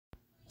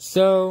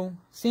So,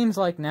 seems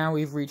like now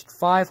we've reached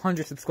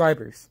 500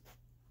 subscribers.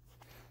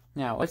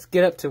 Now, let's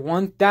get up to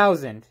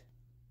 1,000.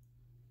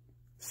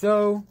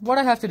 So, what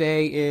I have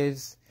today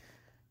is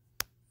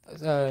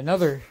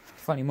another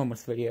funny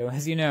moments video.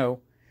 As you know,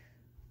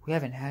 we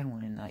haven't had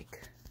one in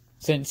like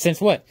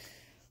since what?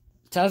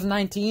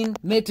 2019?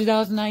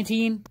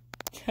 Mid-2019?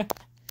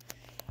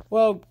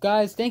 Well,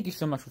 guys, thank you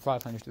so much for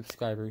 500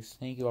 subscribers.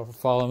 Thank you all for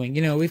following.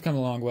 You know, we've come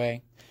a long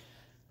way.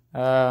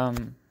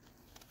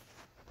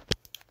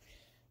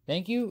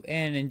 Thank you,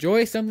 and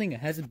enjoy something that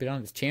hasn't been on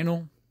this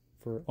channel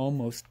for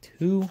almost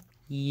 2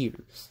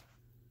 years.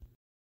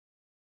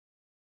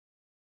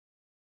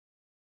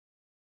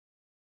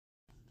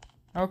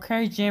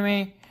 Okay,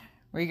 Jimmy,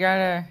 you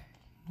gotta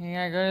go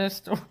to the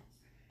store.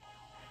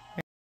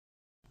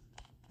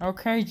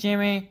 Okay,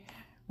 Jimmy,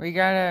 you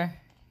gotta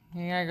go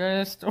to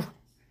the store.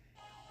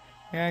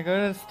 You gotta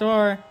go to the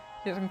store,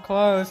 get some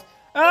clothes.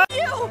 Oh!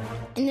 You!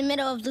 In the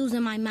middle of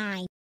losing my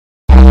mind.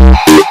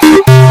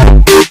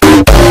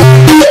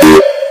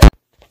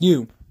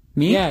 You.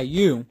 Me? Yeah,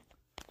 you.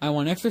 I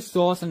want extra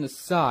sauce on the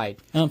side.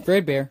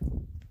 Fredbear.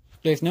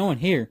 There's no one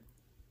here.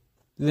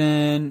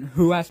 Then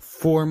who asked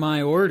for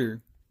my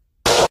order?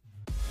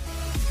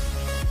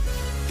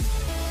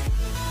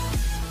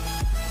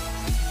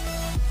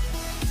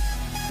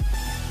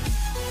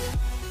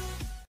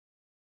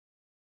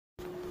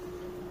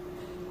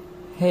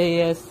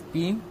 Hey,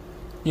 SB.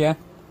 Yeah.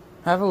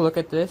 Have a look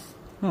at this.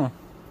 Huh.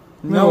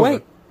 No,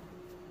 wait.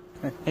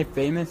 Hey,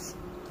 Famous.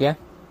 Yeah.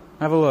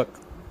 Have a look.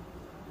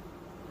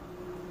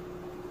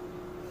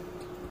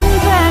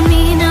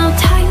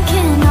 Time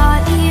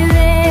cannot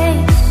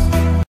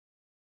erase.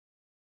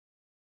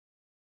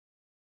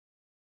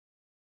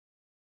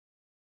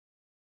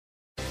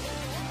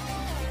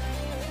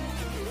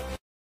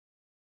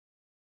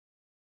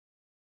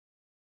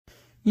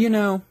 You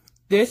know,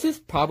 this is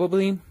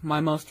probably my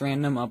most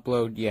random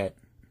upload yet.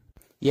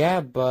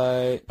 Yeah,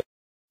 but...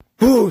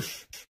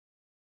 Whoosh!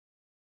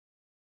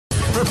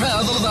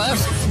 Prepare the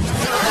left.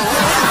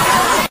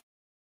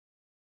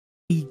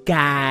 Hey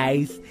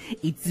guys,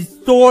 it's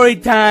story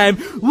time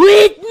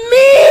with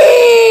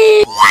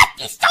me! What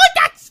is all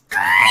that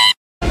scream?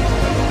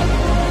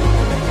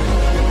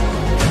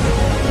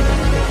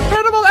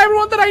 Animal,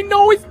 everyone that I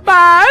know is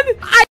bad!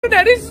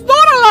 That is not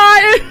a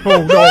lie!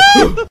 Oh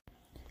no!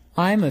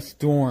 I'm a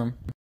storm.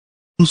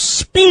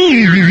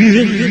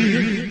 Spirit!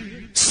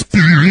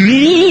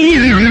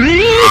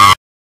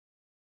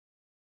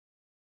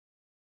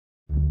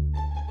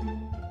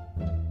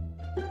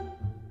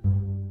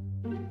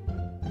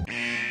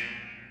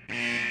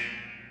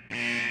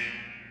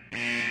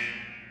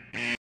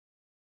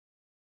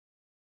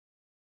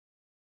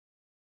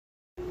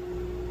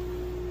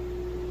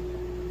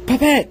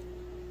 Pepette!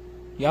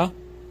 Yeah?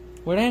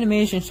 What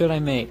animation should I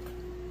make?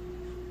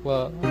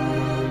 Well,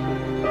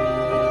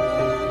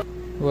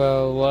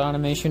 what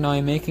animation am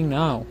I making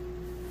now?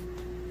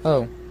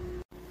 Oh.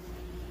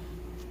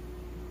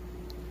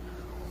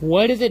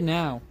 What is it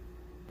now?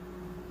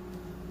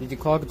 Did you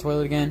clog the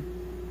toilet again?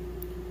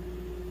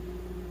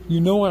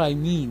 You know what I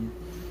mean.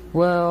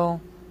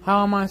 Well,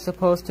 how am I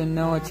supposed to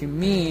know what you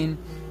mean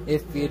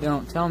if you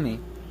don't tell me?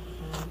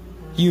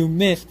 You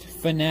missed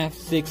FNAF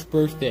 6's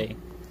birthday.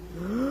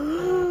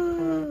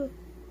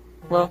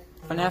 Well,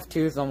 FNAF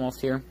 2 is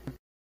almost here.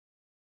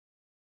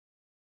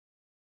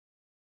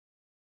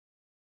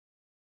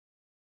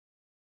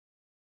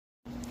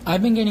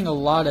 I've been getting a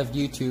lot of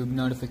YouTube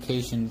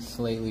notifications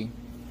lately.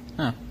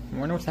 Huh, I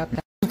wonder what's happening.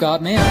 You've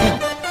got mail.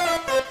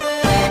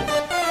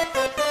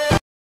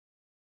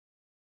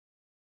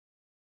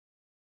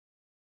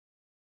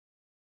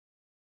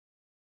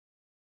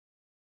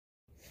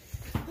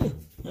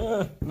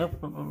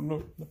 Nope.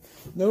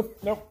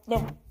 No!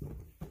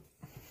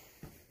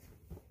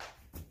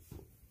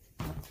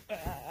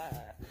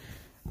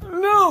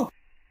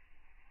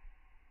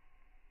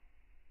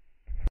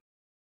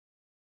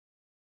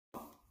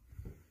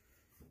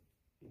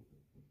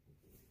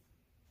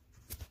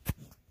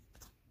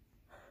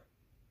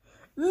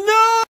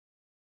 No!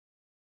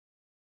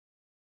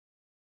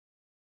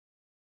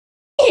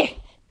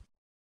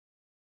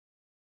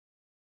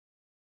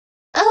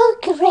 Oh,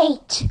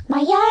 great. My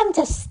arms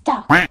are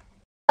stuck.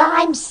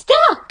 I'm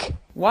stuck!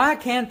 Why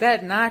can't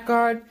that night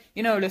guard,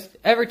 just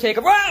ever take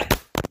a...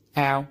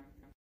 Ow.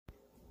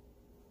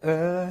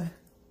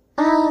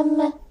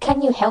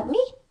 Can you help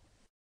me?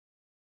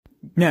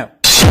 No.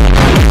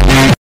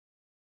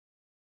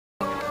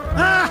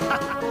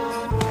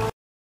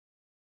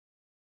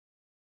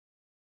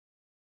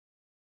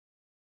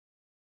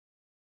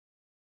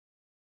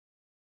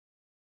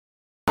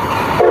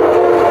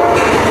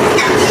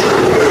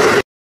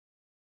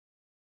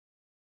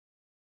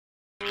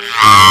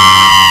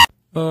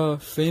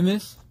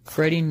 Famous?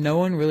 Freddy, no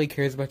one really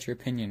cares about your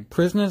opinion.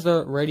 Prisoners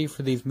aren't ready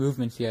for these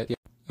movements yet.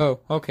 Oh,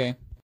 okay.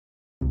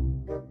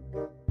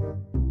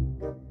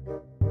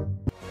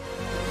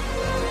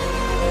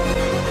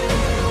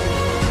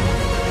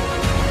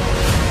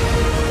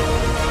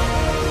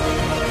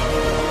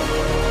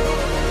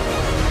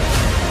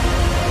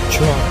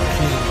 Drop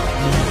key.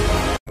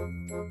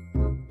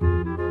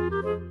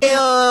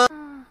 It's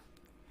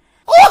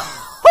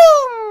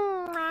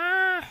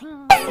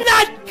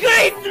not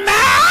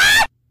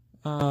Christmas!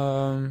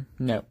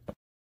 No.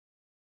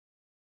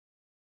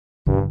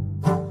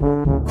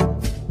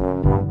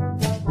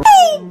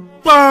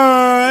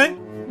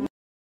 Burn!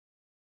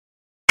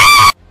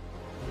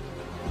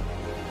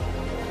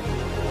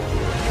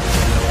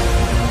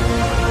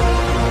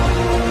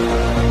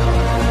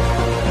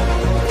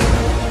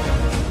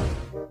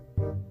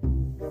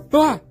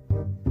 Ah!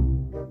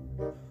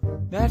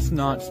 That's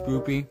not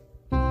spoopy.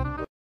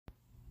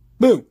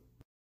 Boo!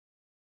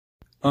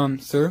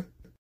 Sir?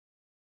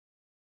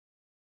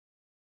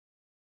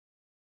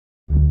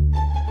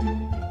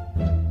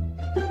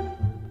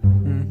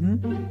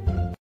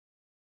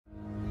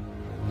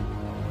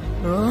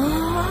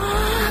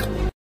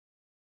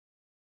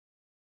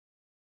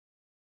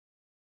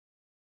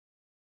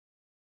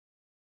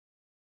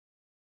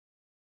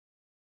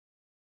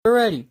 We're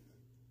ready.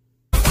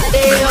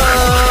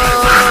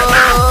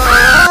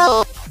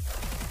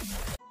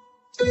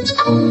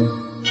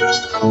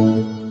 Just go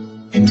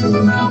into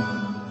the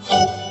mountain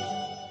hole.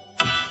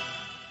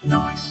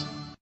 Nice.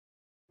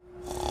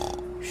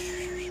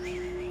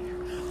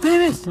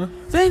 Famous!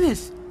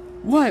 Famous!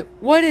 What?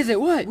 What is it?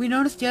 What? We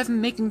noticed you haven't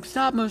been making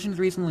stop motions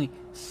recently.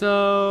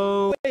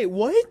 So... Wait,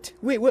 what?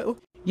 Wait, what?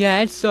 Yeah,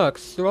 it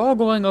sucks. They're all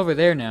going over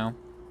there now.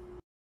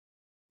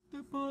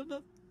 They're pulling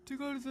up to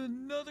go to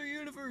another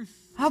universe.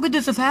 How could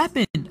this have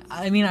happened?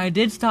 I mean, I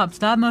did stop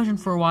motion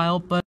for a while,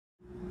 but...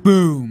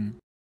 Boom!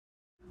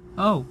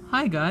 Oh,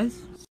 hi guys.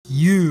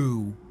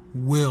 You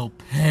will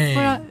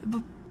pay.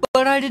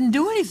 But I didn't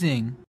do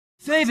anything.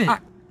 Save it.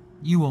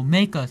 You will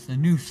make us a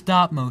new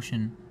stop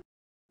motion.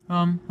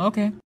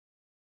 Okay.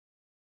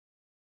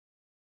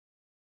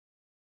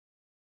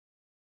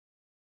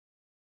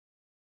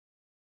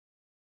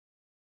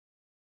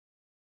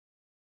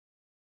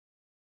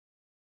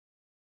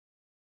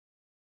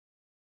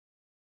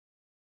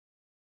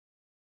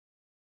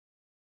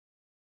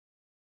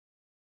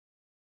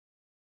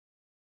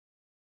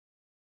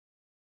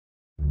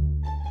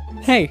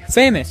 Hey,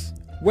 Famous!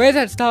 Where's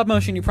that stop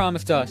motion you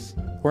promised us?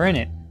 We're in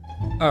it.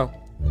 Oh.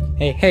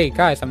 Hey,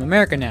 guys, I'm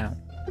America now.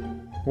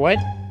 What?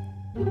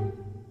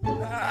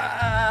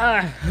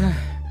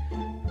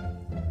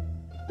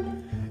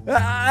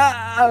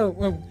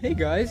 Oh, hey,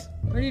 guys.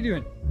 What are you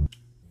doing?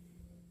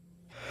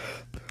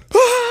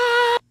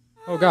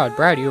 Oh, God,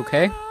 Brad, you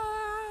okay?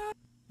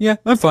 Yeah,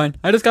 I'm fine.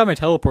 I just got my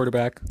teleporter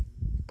back.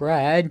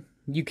 Brad,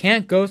 you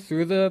can't go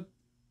through the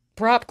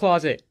prop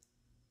closet.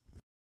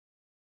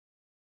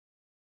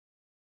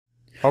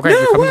 Okay, No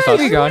you're coming with way,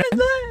 us. You got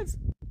it.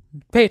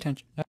 Pay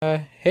attention.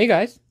 Hey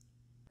guys.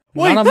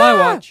 Wait, Not on my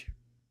watch.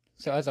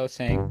 So as I was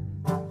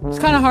saying, it's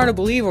kind of hard to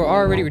believe we're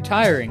already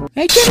retiring.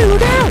 Hey Jimmy,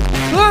 look out!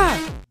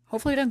 Ah!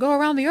 Hopefully it doesn't go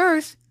around the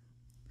Earth.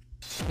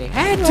 They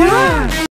had to.